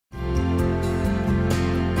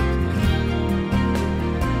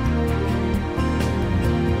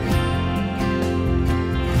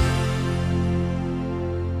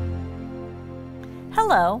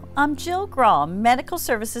Hello, I'm Jill Grahl, Medical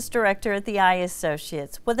Services Director at the Eye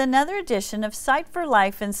Associates, with another edition of Sight for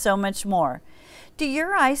Life and so much more. Do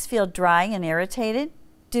your eyes feel dry and irritated?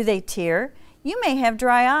 Do they tear? You may have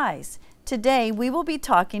dry eyes. Today we will be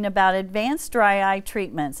talking about advanced dry eye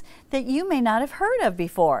treatments that you may not have heard of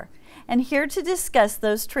before. And here to discuss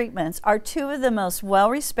those treatments are two of the most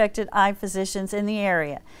well-respected eye physicians in the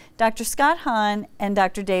area, Dr. Scott Hahn and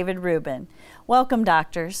Dr. David Rubin. Welcome,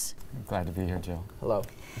 doctors. I'm glad to be here, Jill. Hello.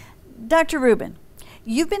 Dr. Rubin,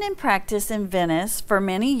 you've been in practice in Venice for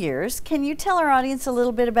many years. Can you tell our audience a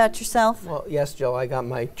little bit about yourself? Well, yes, Jill. I got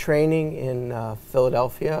my training in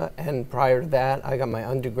Philadelphia, and prior to that, I got my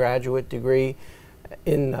undergraduate degree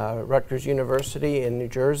in Rutgers University in New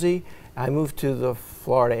Jersey. I moved to the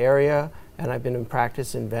Florida area, and I've been in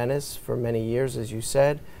practice in Venice for many years, as you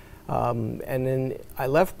said. And then I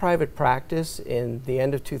left private practice in the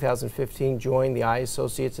end of 2015, joined the Eye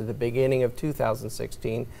Associates at the beginning of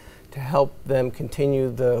 2016 to help them continue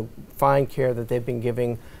the fine care that they've been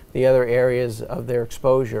giving the other areas of their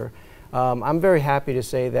exposure. I'm very happy to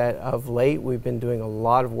say that of late we've been doing a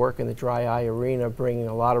lot of work in the dry eye arena, bringing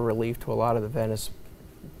a lot of relief to a lot of the Venice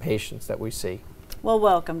patients that we see. Well,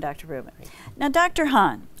 welcome, Dr. Rubin. Now, Dr.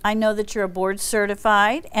 Hahn, I know that you're a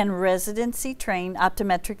board-certified and residency-trained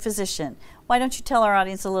optometric physician. Why don't you tell our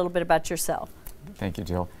audience a little bit about yourself? Thank you,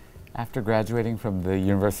 Jill. After graduating from the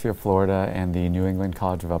University of Florida and the New England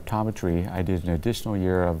College of Optometry, I did an additional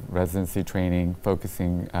year of residency training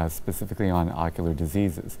focusing specifically on ocular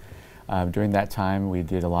diseases. During that time, we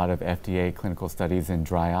did a lot of FDA clinical studies in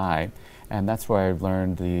dry eye, and that's where I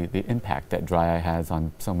learned the impact that dry eye has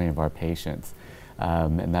on so many of our patients.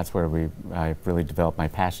 And that's where I really developed my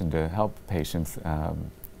passion to help patients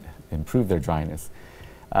improve their dryness.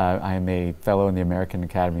 I am a fellow in the American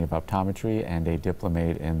Academy of Optometry and a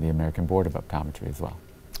diplomate in the American Board of Optometry as well.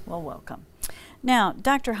 Well, welcome. Now,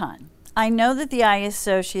 Dr. Hahn, I know that the Eye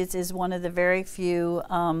Associates is one of the very few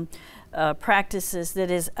practices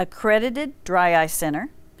that is accredited dry eye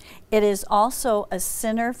center. It is also a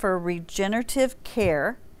center for regenerative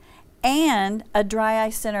care and a dry eye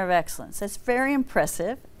center of excellence. That's very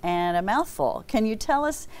impressive and a mouthful. Can you tell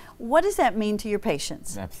us, what does that mean to your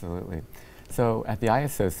patients? Absolutely. So at the Eye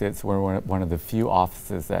Associates, we're one of the few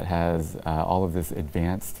offices that has all of this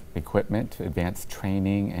advanced equipment, advanced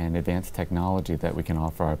training, and advanced technology that we can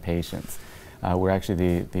offer our patients. We're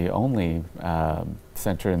actually the only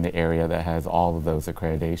center in the area that has all of those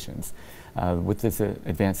accreditations. With this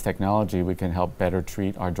advanced technology, we can help better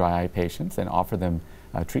treat our dry eye patients and offer them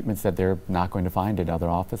treatments that they're not going to find at other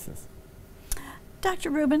offices. Dr.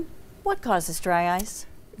 Rubin, what causes dry eyes?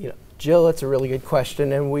 Jill, that's a really good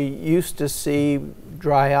question, and we used to see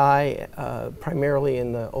dry eye primarily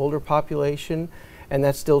in the older population, and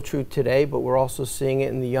that's still true today, but we're also seeing it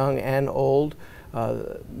in the young and old.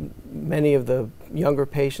 Many of the younger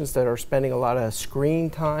patients that are spending a lot of screen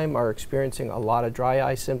time are experiencing a lot of dry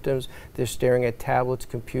eye symptoms. They're staring at tablets,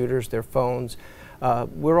 computers, their phones.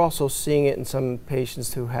 We're also seeing it in some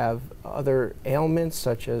patients who have other ailments,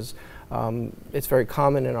 such as it's very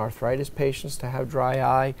common in arthritis patients to have dry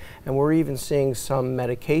eye, and we're even seeing some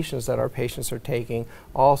medications that our patients are taking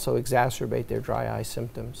also exacerbate their dry eye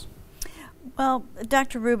symptoms. Well,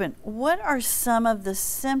 Dr. Rubin, what are some of the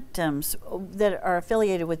symptoms that are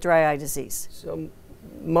affiliated with dry eye disease? So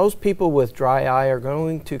most people with dry eye are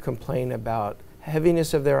going to complain about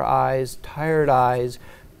heaviness of their eyes, tired eyes.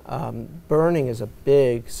 Burning is a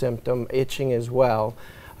big symptom, itching as well.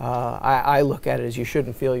 I look at it as you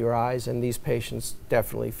shouldn't feel your eyes, and these patients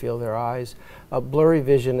definitely feel their eyes. Blurry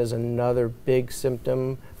vision is another big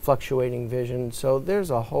symptom, fluctuating vision. So there's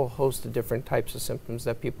a whole host of different types of symptoms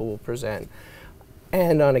that people will present.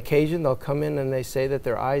 And on occasion, they'll come in and they say that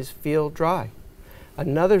their eyes feel dry.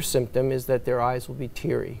 Another symptom is that their eyes will be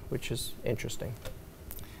teary, which is interesting.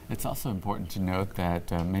 It's also important to note that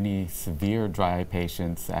many severe dry eye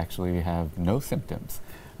patients actually have no symptoms.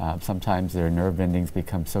 Sometimes their nerve endings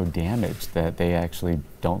become so damaged that they actually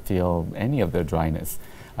don't feel any of their dryness.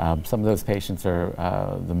 Some of those patients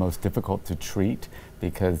are the most difficult to treat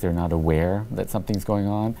because they're not aware that something's going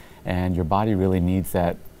on, and your body really needs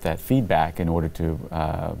that feedback in order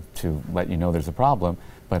to let you know there's a problem,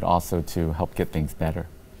 but also to help get things better.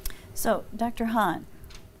 So, Dr. Hahn,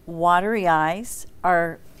 watery eyes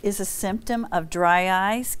is a symptom of dry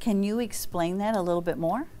eyes. Can you explain that a little bit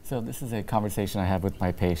more? So this is a conversation I have with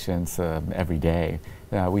my patients every day.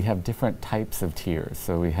 We have different types of tears.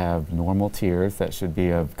 So we have normal tears that should be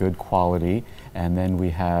of good quality, and then we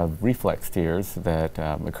have reflex tears that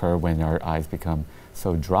occur when our eyes become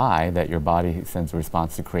so dry that your body sends a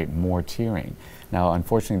response to create more tearing. Now,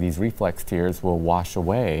 unfortunately, these reflex tears will wash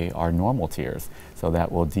away our normal tears, so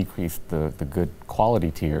that will decrease the good quality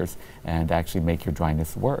tears and actually make your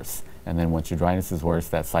dryness worse. And then once your dryness is worse,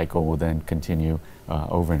 that cycle will then continue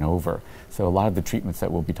over and over. So a lot of the treatments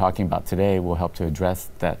that we'll be talking about today will help to address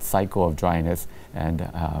that cycle of dryness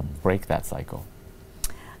and break that cycle.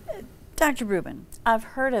 Dr. Rubin, I've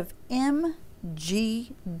heard of MGD.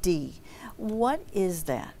 What is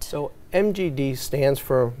that? So MGD stands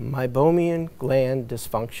for meibomian gland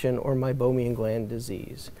dysfunction or meibomian gland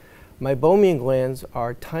disease. Meibomian glands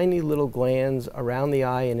are tiny little glands around the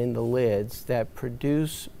eye and in the lids that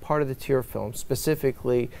produce part of the tear film,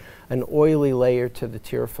 specifically an oily layer to the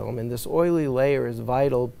tear film. And this oily layer is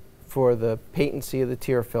vital for the patency of the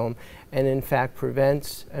tear film and in fact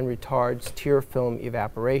prevents and retards tear film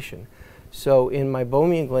evaporation. So in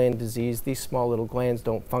meibomian gland disease, these small little glands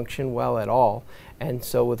don't function well at all. And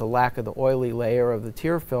so with a lack of the oily layer of the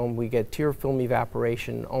tear film, we get tear film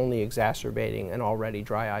evaporation only exacerbating an already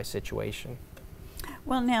dry eye situation.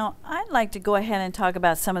 Well, now, I'd like to go ahead and talk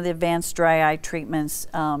about some of the advanced dry eye treatments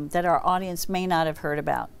that our audience may not have heard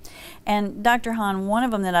about. And Dr. Hahn, one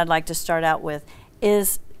of them that I'd like to start out with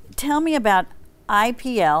is tell me about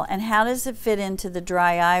IPL and how does it fit into the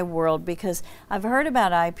dry eye world, because I've heard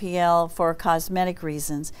about IPL for cosmetic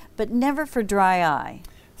reasons, but never for dry eye.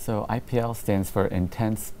 So IPL stands for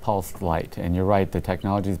intense pulsed light, and you're right, the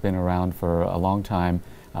technology's been around for a long time,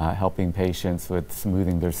 helping patients with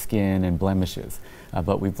smoothing their skin and blemishes.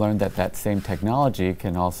 But we've learned that that same technology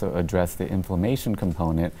can also address the inflammation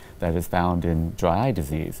component that is found in dry eye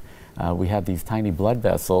disease. We have these tiny blood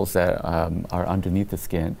vessels that are underneath the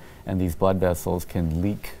skin, and these blood vessels can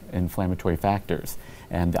leak inflammatory factors.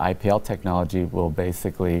 And the IPL technology will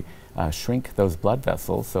basically shrink those blood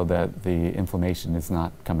vessels so that the inflammation is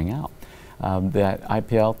not coming out. That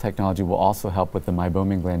IPL technology will also help with the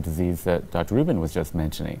meibomian gland disease that Dr. Rubin was just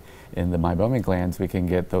mentioning. In the meibomian glands, we can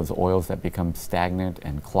get those oils that become stagnant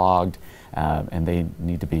and clogged, and they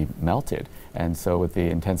need to be melted. And so with the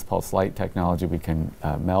intense pulse light technology, we can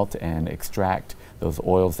melt and extract those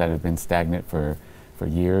oils that have been stagnant for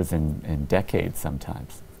years and decades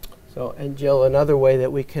sometimes. So, and Jill, another way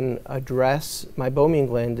that we can address meibomian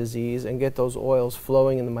gland disease and get those oils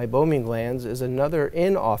flowing in the meibomian glands is another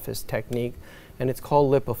in-office technique, and it's called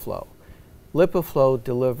LipiFlow. LipiFlow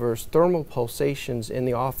delivers thermal pulsations in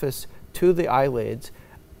the office to the eyelids,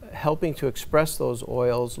 helping to express those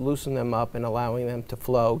oils, loosen them up, and allowing them to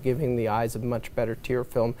flow, giving the eyes a much better tear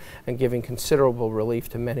film and giving considerable relief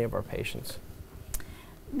to many of our patients.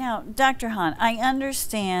 Now, Dr. Hahn, I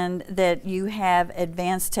understand that you have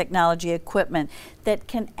advanced technology equipment that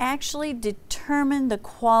can actually determine the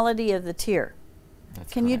quality of the tear.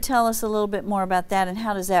 Can you tell us a little bit more about that, and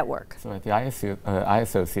how does that work? So at the Eye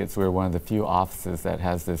Associates, we're one of the few offices that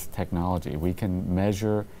has this technology. We can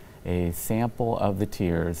measure a sample of the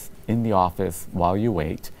tears in the office while you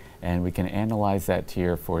wait, and we can analyze that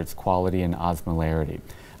tear for its quality and osmolarity.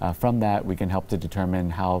 From that, we can help to determine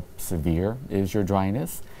how severe is your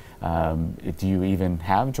dryness. Do you even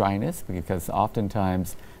have dryness? Because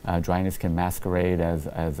oftentimes dryness can masquerade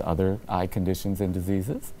as other eye conditions and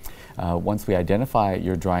diseases. Once we identify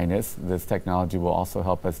your dryness, this technology will also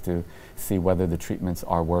help us to see whether the treatments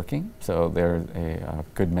are working. So there's a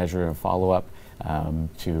good measure of follow-up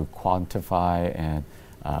to quantify and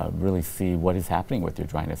really see what is happening with your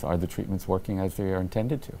dryness. Are the treatments working as they are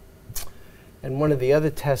intended to? And one of the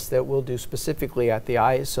other tests that we'll do specifically at the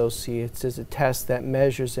Eye Associates is a test that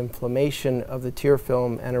measures inflammation of the tear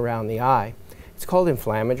film and around the eye. It's called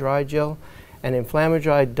Inflammidry, Jill, and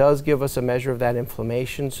Inflammidry does give us a measure of that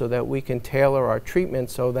inflammation so that we can tailor our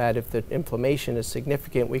treatment so that if the inflammation is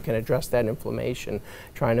significant, we can address that inflammation,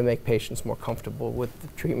 trying to make patients more comfortable with the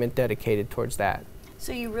treatment dedicated towards that.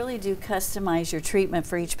 So you really do customize your treatment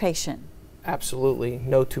for each patient? Absolutely.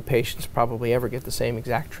 No two patients probably ever get the same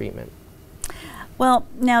exact treatment. Well,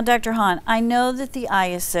 now, Dr. Hahn, I know that the Eye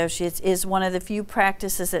Associates is one of the few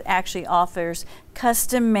practices that actually offers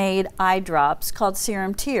custom-made eye drops called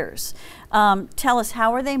serum tears. Tell us,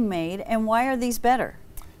 how are they made and why are these better?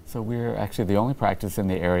 So we're actually the only practice in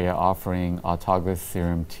the area offering autologous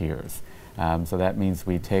serum tears. So that means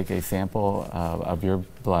we take a sample of your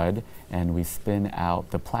blood and we spin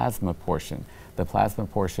out the plasma portion. The plasma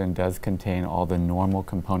portion does contain all the normal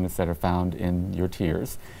components that are found in your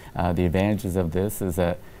tears. The advantages of this is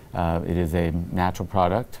that it is a natural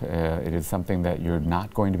product. It is something that you're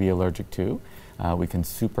not going to be allergic to. We can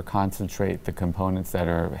super concentrate the components that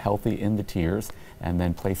are healthy in the tears and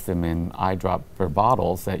then place them in eye drop or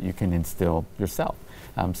bottles that you can instill yourself.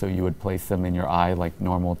 So you would place them in your eye like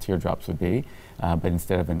normal teardrops would be. but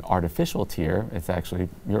instead of an artificial tear, it's actually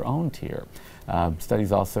your own tear.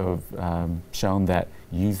 Studies also have shown that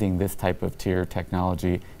using this type of tear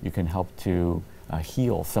technology, you can help to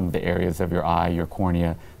heal some of the areas of your eye, your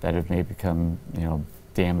cornea, that have may become,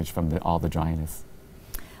 damaged from all the dryness.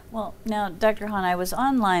 Well, now, Dr. Hahn, I was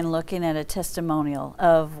online looking at a testimonial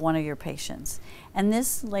of one of your patients, and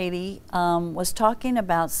this lady was talking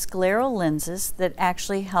about scleral lenses that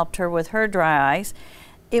actually helped her with her dry eyes.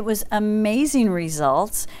 It was amazing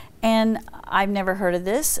results, and I've never heard of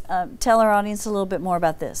this. Tell our audience a little bit more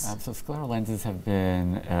about this. So scleral lenses have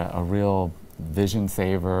been a real vision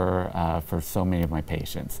saver for so many of my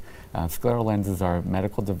patients. Scleral lenses are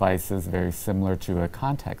medical devices very similar to a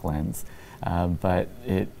contact lens, but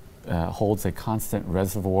it holds a constant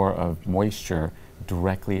reservoir of moisture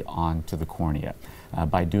directly onto the cornea.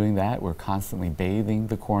 By doing that, we're constantly bathing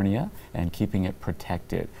the cornea and keeping it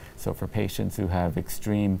protected. So for patients who have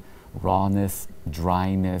extreme rawness,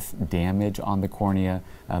 dryness, damage on the cornea,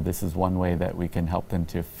 this is one way that we can help them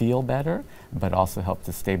to feel better, but also help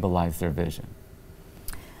to stabilize their vision.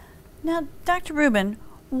 Now, Dr. Rubin,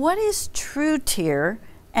 what is true tear,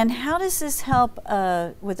 and how does this help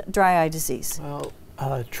with dry eye disease? Well,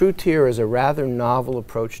 true tear is a rather novel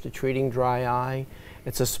approach to treating dry eye.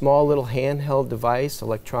 It's a small little handheld device,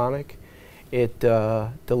 electronic. It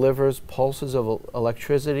delivers pulses of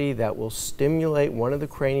electricity that will stimulate one of the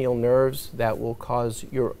cranial nerves that will cause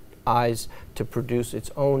your eyes to produce its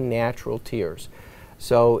own natural tears.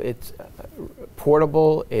 So it's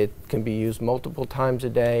portable, it can be used multiple times a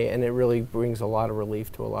day, and it really brings a lot of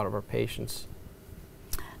relief to a lot of our patients.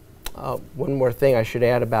 One more thing I should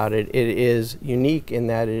add about it, it is unique in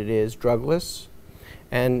that it is drugless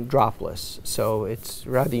and dropless. So it's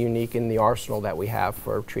rather unique in the arsenal that we have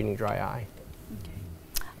for treating dry eye.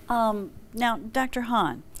 Okay. Now, Dr.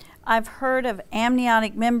 Hahn, I've heard of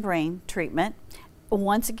amniotic membrane treatment.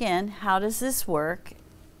 Once again, how does this work?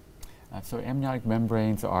 So amniotic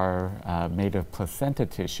membranes are made of placenta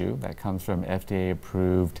tissue that comes from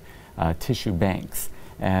FDA-approved tissue banks.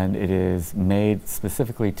 And it is made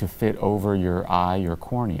specifically to fit over your eye, your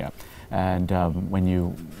cornea. And when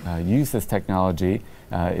you use this technology,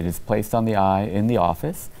 it is placed on the eye in the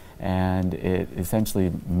office, and it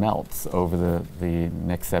essentially melts over the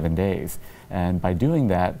next 7 days. And by doing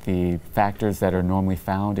that, the factors that are normally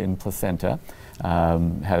found in placenta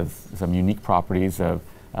have some unique properties of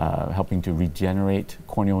helping to regenerate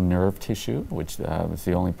corneal nerve tissue, which is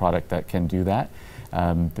the only product that can do that.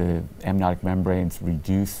 The amniotic membranes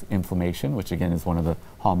reduce inflammation, which again is one of the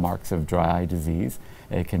hallmarks of dry eye disease.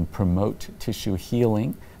 It can promote tissue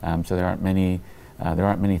healing, so there aren't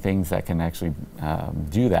many things that can actually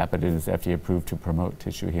do that, but it is FDA approved to promote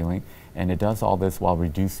tissue healing, and it does all this while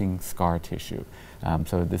reducing scar tissue.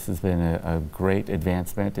 So this has been a great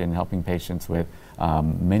advancement in helping patients with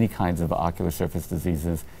many kinds of ocular surface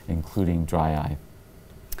diseases, including dry eye.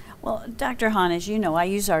 Well, Dr. Hahn, as you know, I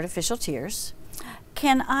use artificial tears.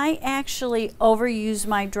 Can I actually overuse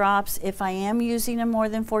my drops if I am using them more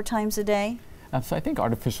than 4 times a day? So I think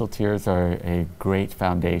artificial tears are a great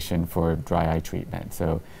foundation for dry eye treatment.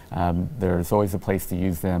 So there's always a place to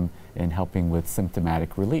use them in helping with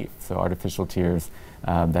symptomatic relief. So artificial tears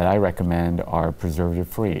that I recommend are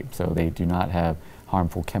preservative-free. So they do not have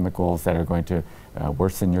harmful chemicals that are going to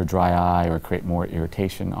worsen your dry eye or create more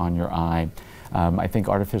irritation on your eye. I think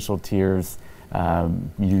artificial tears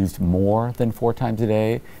used more than 4 times a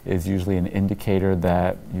day is usually an indicator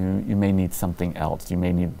that you may need something else. You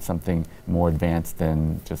may need something more advanced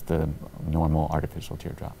than just a normal artificial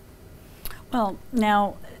teardrop. Well,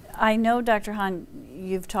 now, I know, Dr. Hahn,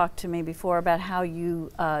 you've talked to me before about how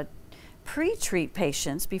you pre-treat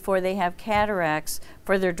patients before they have cataracts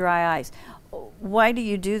for their dry eyes. Why do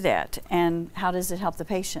you do that, and how does it help the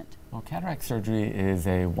patient? Well, cataract surgery is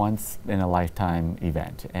a once-in-a-lifetime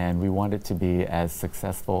event, and we want it to be as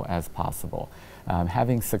successful as possible.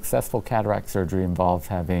 Having successful cataract surgery involves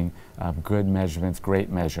having good measurements, great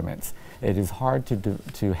measurements. It is hard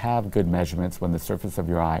to have good measurements when the surface of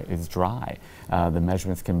your eye is dry. The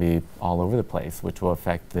measurements can be all over the place, which will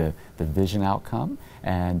affect the vision outcome,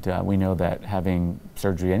 and we know that having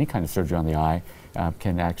surgery, any kind of surgery on the eye,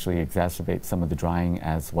 can actually exacerbate some of the drying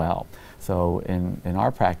as well. So in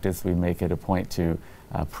our practice, we make it a point to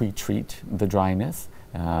pre-treat the dryness.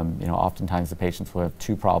 Oftentimes the patients will have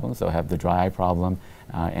 2 problems. They'll have the dry eye problem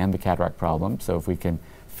and the cataract problem. So if we can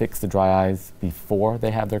fix the dry eyes before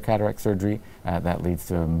they have their cataract surgery, that leads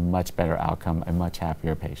to a much better outcome, a much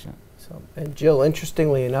happier patient. So, and Jill,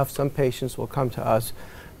 interestingly enough, some patients will come to us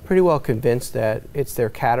pretty well convinced that it's their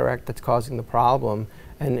cataract that's causing the problem,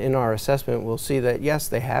 And in our assessment, we'll see that, yes,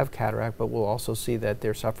 they have cataract, but we'll also see that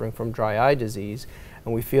they're suffering from dry eye disease.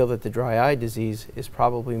 And we feel that the dry eye disease is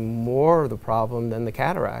probably more the problem than the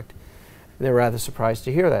cataract. And they're rather surprised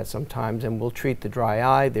to hear that sometimes, and we'll treat the dry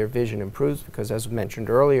eye. Their vision improves because, as mentioned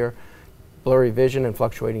earlier, blurry vision and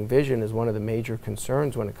fluctuating vision is one of the major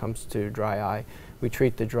concerns when it comes to dry eye. We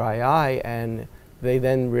treat the dry eye, and they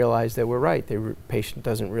then realize that we're right. The patient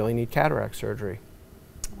doesn't really need cataract surgery.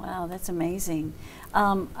 Wow, that's amazing.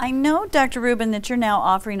 I know, Dr. Rubin, that you're now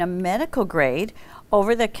offering a medical grade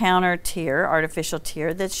over-the-counter tear, artificial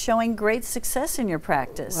tear, that's showing great success in your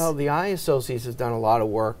practice. Well, the Eye Associates has done a lot of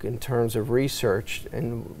work in terms of research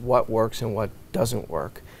and what works and what doesn't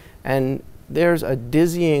work. And there's a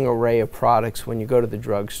dizzying array of products when you go to the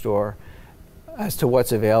drugstore as to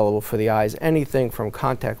what's available for the eyes. Anything from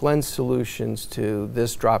contact lens solutions to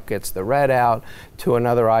this drop gets the red out to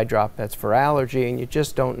another eye drop that's for allergy, and you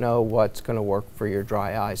just don't know what's going to work for your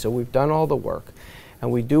dry eye. So we've done all the work, and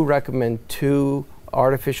we do recommend 2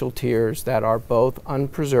 artificial tears that are both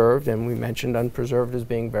unpreserved, and we mentioned unpreserved as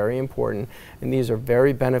being very important, and these are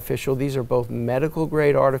very beneficial. These are both medical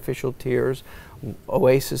grade artificial tears.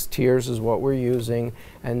 Oasis tears is what we're using,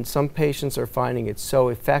 and some patients are finding it so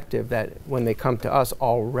effective that when they come to us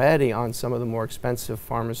already on some of the more expensive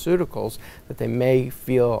pharmaceuticals that they may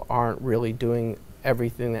feel aren't really doing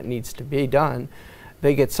everything that needs to be done,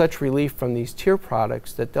 they get such relief from these tear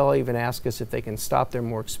products that they'll even ask us if they can stop their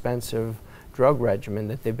more expensive drug regimen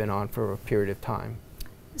that they've been on for a period of time.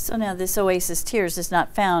 So now this Oasis Tears is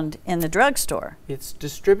not found in the drugstore. It's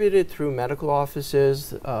distributed through medical offices.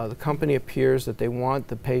 The company appears that they want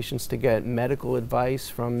the patients to get medical advice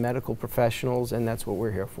from medical professionals, and that's what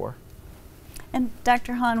we're here for. And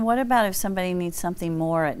Dr. Hahn, what about if somebody needs something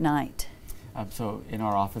more at night? So in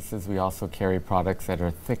our offices, we also carry products that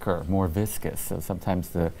are thicker, more viscous. So sometimes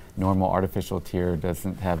the normal artificial tear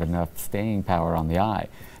doesn't have enough staying power on the eye.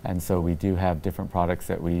 And so we do have different products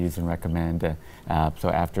that we use and recommend. So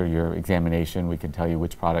after your examination, we can tell you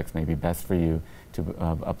which products may be best for you to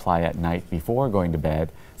apply at night before going to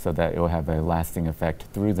bed, so that it will have a lasting effect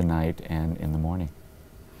through the night and in the morning.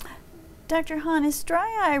 Dr. Hahn, is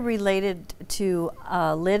dry eye related to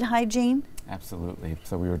lid hygiene? Absolutely.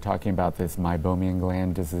 So we were talking about this meibomian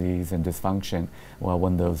gland disease and dysfunction. Well,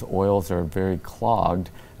 when those oils are very clogged,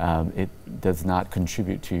 it does not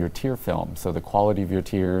contribute to your tear film. So the quality of your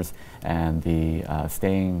tears and the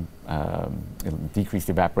decreased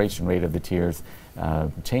evaporation rate of the tears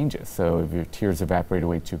changes. So if your tears evaporate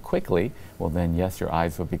away too quickly, well then yes, your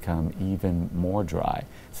eyes will become even more dry.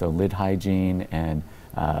 So lid hygiene and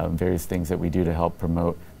various things that we do to help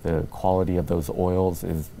promote the quality of those oils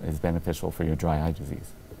is beneficial for your dry eye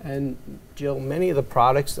disease. And Jill, many of the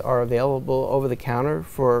products are available over the counter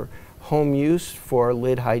for home use for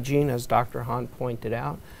lid hygiene, as Dr. Hahn pointed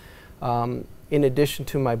out. In addition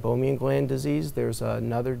to meibomian gland disease, there's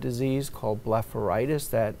another disease called blepharitis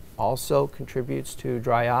that also contributes to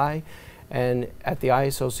dry eye. And at the Eye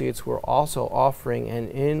Associates, we're also offering an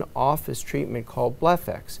in-office treatment called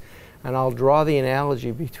BlephX. And I'll draw the analogy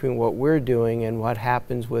between what we're doing and what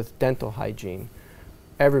happens with dental hygiene.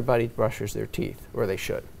 Everybody brushes their teeth, or they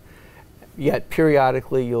should. Yet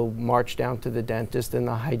periodically you'll march down to the dentist and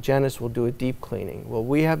the hygienist will do a deep cleaning. Well,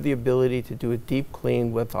 we have the ability to do a deep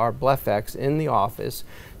clean with our BlephX in the office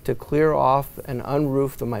to clear off and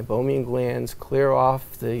unroof the meibomian glands, clear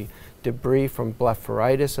off the debris from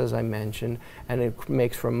blepharitis, as I mentioned, and it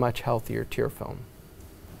makes for a much healthier tear film.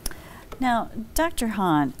 Now, Dr.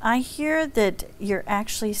 Hahn, I hear that you're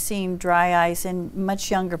actually seeing dry eyes in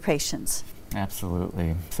much younger patients.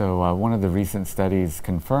 Absolutely. So one of the recent studies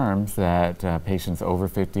confirms that patients over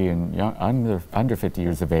 50 and under 50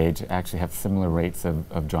 years of age actually have similar rates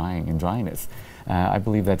of drying and dryness. I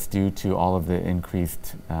believe that's due to all of the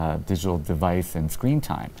increased digital device and screen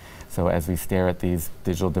time. So as we stare at these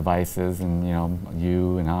digital devices, and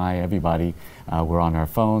you and I, everybody, we're on our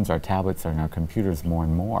phones, our tablets, and our computers more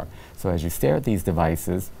and more. So as you stare at these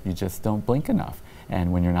devices, you just don't blink enough.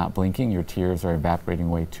 And when you're not blinking, your tears are evaporating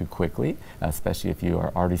away too quickly, especially if you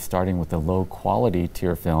are already starting with a low quality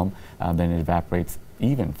tear film, then it evaporates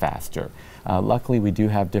even faster. Luckily, we do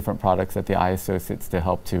have different products at the Eye Associates to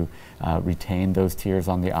help to retain those tears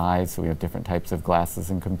on the eyes. So we have different types of glasses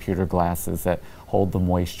and computer glasses that hold the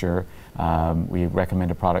moisture. We recommend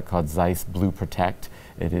a product called Zeiss Blue Protect.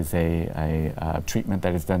 It is a treatment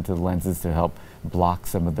that is done to the lenses to help block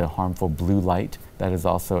some of the harmful blue light that is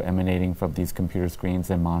also emanating from these computer screens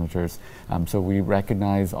and monitors. So we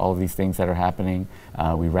recognize all of these things that are happening.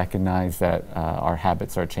 We recognize that our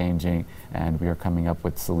habits are changing, and we are coming up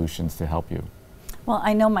with solutions to help you. Well,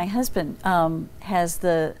 I know my husband has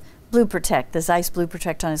the Blue Protect, this ice Blue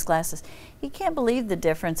Protect on his glasses. He can't believe the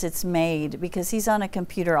difference it's made because he's on a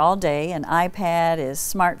computer all day, an iPad, his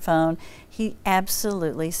smartphone. He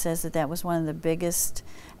absolutely says that that was one of the biggest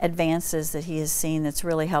advances that he has seen that's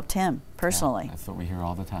really helped him personally. Yeah, that's what we hear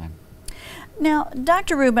all the time. Now,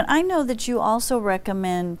 Dr. Rubin, I know that you also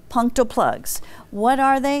recommend punctal plugs. What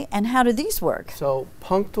are they and how do these work? So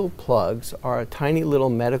punctal plugs are a tiny little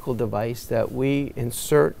medical device that we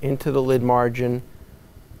insert into the lid margin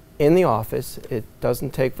in the office. It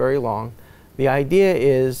doesn't take very long. The idea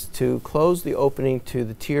is to close the opening to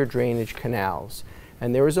the tear drainage canals.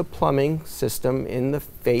 And there is a plumbing system in the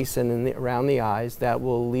face and around the eyes that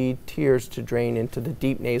will lead tears to drain into the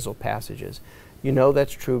deep nasal passages. You know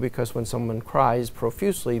that's true because when someone cries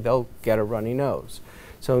profusely, they'll get a runny nose.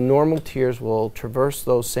 So normal tears will traverse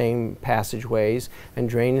those same passageways and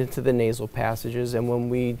drain into the nasal passages. And when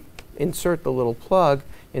we insert the little plug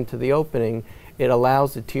into the opening, it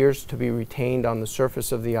allows the tears to be retained on the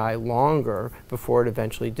surface of the eye longer before it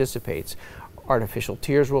eventually dissipates. Artificial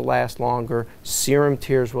tears will last longer, serum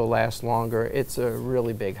tears will last longer. It's a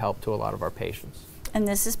really big help to a lot of our patients. And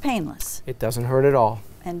this is painless. It doesn't hurt at all.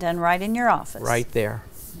 And done right in your office. Right there.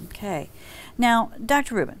 Okay. Now,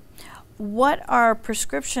 Dr. Rubin, what are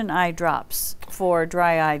prescription eye drops for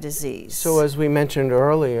dry eye disease? So as we mentioned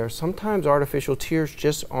earlier, sometimes artificial tears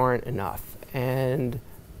just aren't enough. And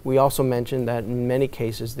we also mentioned that in many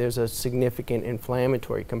cases there's a significant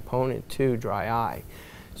inflammatory component to dry eye.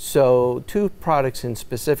 So two products in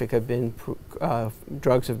specific have been,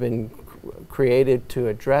 drugs have been created to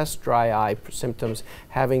address dry eye symptoms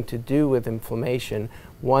having to do with inflammation,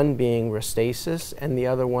 one being Restasis and the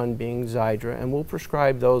other one being Xiidra, and we'll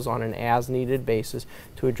prescribe those on an as-needed basis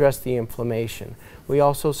to address the inflammation. We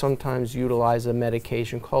also sometimes utilize a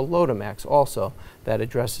medication called Lotemax also that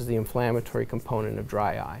addresses the inflammatory component of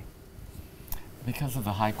dry eye. Because of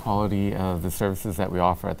the high quality of the services that we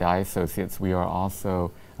offer at the Eye Associates, we are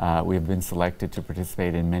also we have been selected to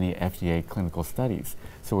participate in many FDA clinical studies.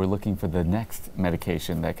 So we're looking for the next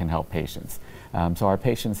medication that can help patients. So our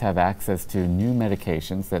patients have access to new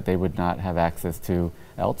medications that they would not have access to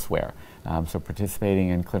elsewhere. So participating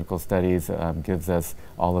in clinical studies gives us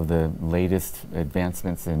all of the latest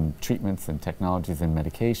advancements in treatments and technologies and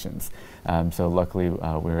medications. So luckily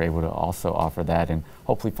we're able to also offer that and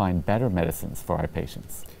hopefully find better medicines for our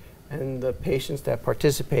patients. And the patients that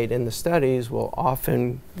participate in the studies will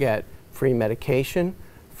often get free medication,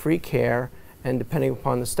 free care, and depending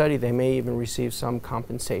upon the study, they may even receive some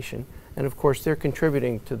compensation. And of course, they're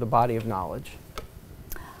contributing to the body of knowledge.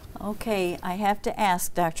 Okay, I have to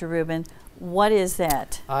ask, Dr. Rubin, what is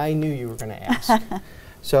that? I knew you were going to ask.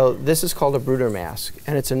 So this is called a Bruder mask,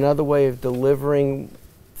 and it's another way of delivering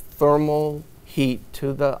thermal heat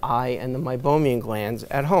to the eye and the meibomian glands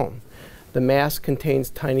at home. The mask contains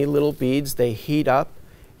tiny little beads. They heat up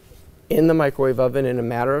in the microwave oven in a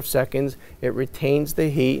matter of seconds. It retains the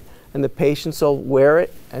heat, and the patients will wear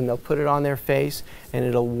it and they'll put it on their face, and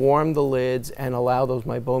it'll warm the lids and allow those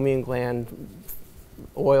meibomian gland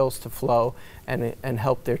oils to flow and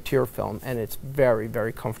help their tear film. And it's very,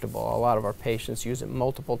 very comfortable. A lot of our patients use it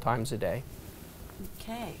multiple times a day.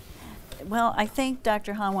 Okay. Well, I think,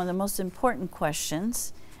 Dr. Hahn, one of the most important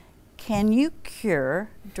questions, can you cure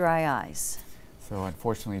dry eyes? So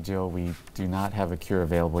unfortunately, Jill, we do not have a cure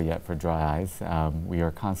available yet for dry eyes. We are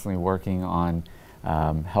constantly working on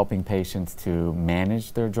helping patients to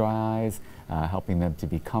manage their dry eyes, helping them to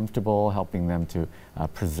be comfortable, helping them to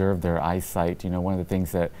preserve their eyesight. You know, one of the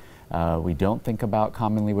things that we don't think about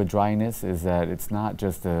commonly with dryness is that it's not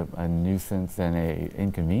just a nuisance and an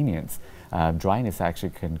inconvenience. Dryness actually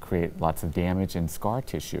can create lots of damage and scar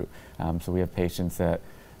tissue. So we have patients that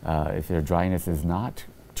if their dryness is not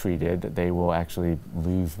treated, they will actually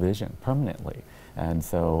lose vision permanently. And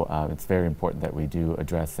so it's very important that we do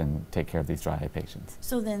address and take care of these dry eye patients.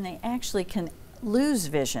 So then they actually can lose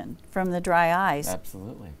vision from the dry eyes.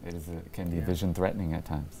 Absolutely. It can be vision threatening at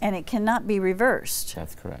times. And it cannot be reversed.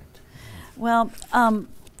 That's correct. Well,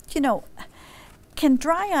 you know, can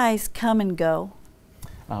dry eyes come and go?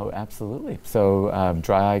 Oh, absolutely. So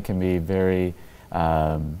dry eye can be very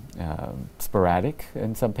sporadic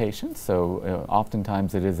in some patients. So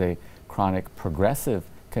oftentimes it is a chronic progressive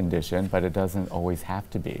condition, but it doesn't always have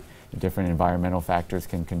to be. Different environmental factors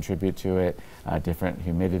can contribute to it. Different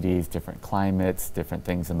humidities, different climates, different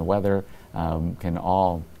things in the weather can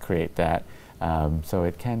all create that. So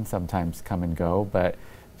it can sometimes come and go, but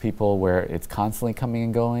people where it's constantly coming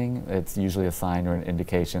and going, it's usually a sign or an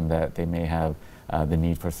indication that they may have the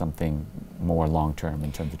need for something more long-term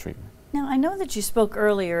in terms of treatment. Now, I know that you spoke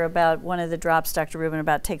earlier about one of the drops, Dr. Rubin,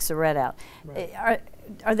 about takes the red out. Right.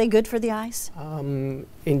 Are they good for the eyes?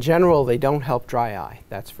 In general, they don't help dry eye,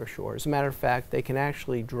 that's for sure. As a matter of fact, they can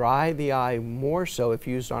actually dry the eye more so if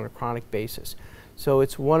used on a chronic basis. So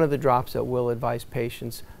it's one of the drops that we'll advise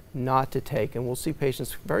patients not to take. And we'll see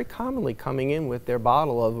patients very commonly coming in with their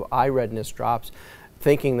bottle of eye redness drops,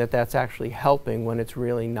 thinking that that's actually helping when it's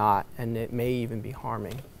really not, and it may even be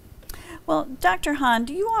harming. Well, Dr. Hahn,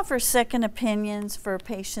 do you offer second opinions for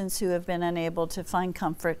patients who have been unable to find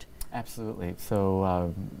comfort? Absolutely.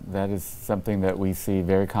 So that is something that we see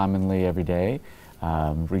very commonly every day.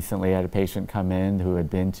 Recently I had a patient come in who had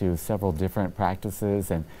been to several different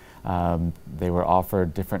practices, and they were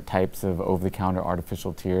offered different types of over-the-counter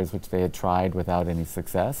artificial tears, which they had tried without any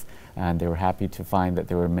success, and they were happy to find that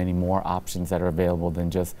there were many more options that are available than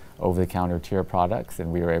just over-the-counter tear products,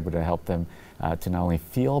 and we were able to help them to not only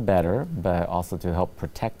feel better, but also to help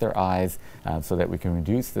protect their eyes so that we can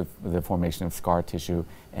reduce the formation of scar tissue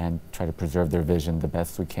and try to preserve their vision the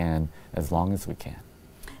best we can as long as we can.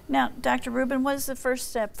 Now, Dr. Rubin, what is the first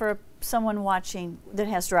step for someone watching that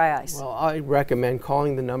has dry eyes? Well, I recommend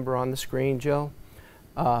calling the number on the screen, Jill.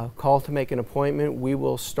 Call to make an appointment. We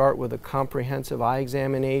will start with a comprehensive eye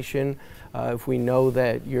examination. If we know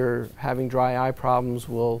that you're having dry eye problems,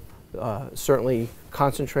 we'll certainly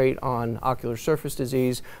concentrate on ocular surface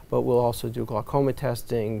disease, but we'll also do glaucoma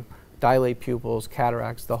testing, dilate pupils,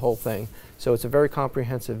 cataracts, the whole thing. So it's a very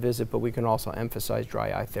comprehensive visit, but we can also emphasize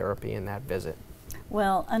dry eye therapy in that visit.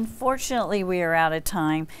 Well, unfortunately, we are out of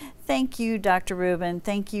time. Thank you, Dr. Rubin.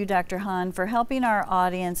 Thank you, Dr. Hahn, for helping our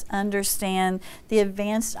audience understand the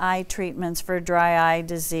advanced eye treatments for dry eye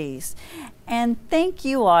disease. And thank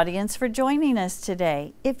you, audience, for joining us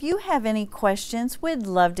today. If you have any questions, we'd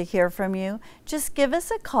love to hear from you. Just give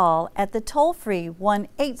us a call at the toll-free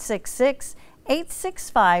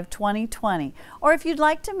 1-866-865-2020. Or if you'd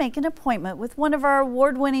like to make an appointment with one of our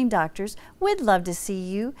award-winning doctors, we'd love to see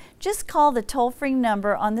you. Just call the toll-free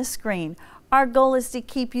number on the screen. Our goal is to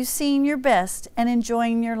keep you seeing your best and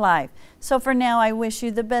enjoying your life. So for now, I wish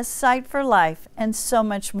you the best sight for life and so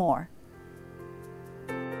much more.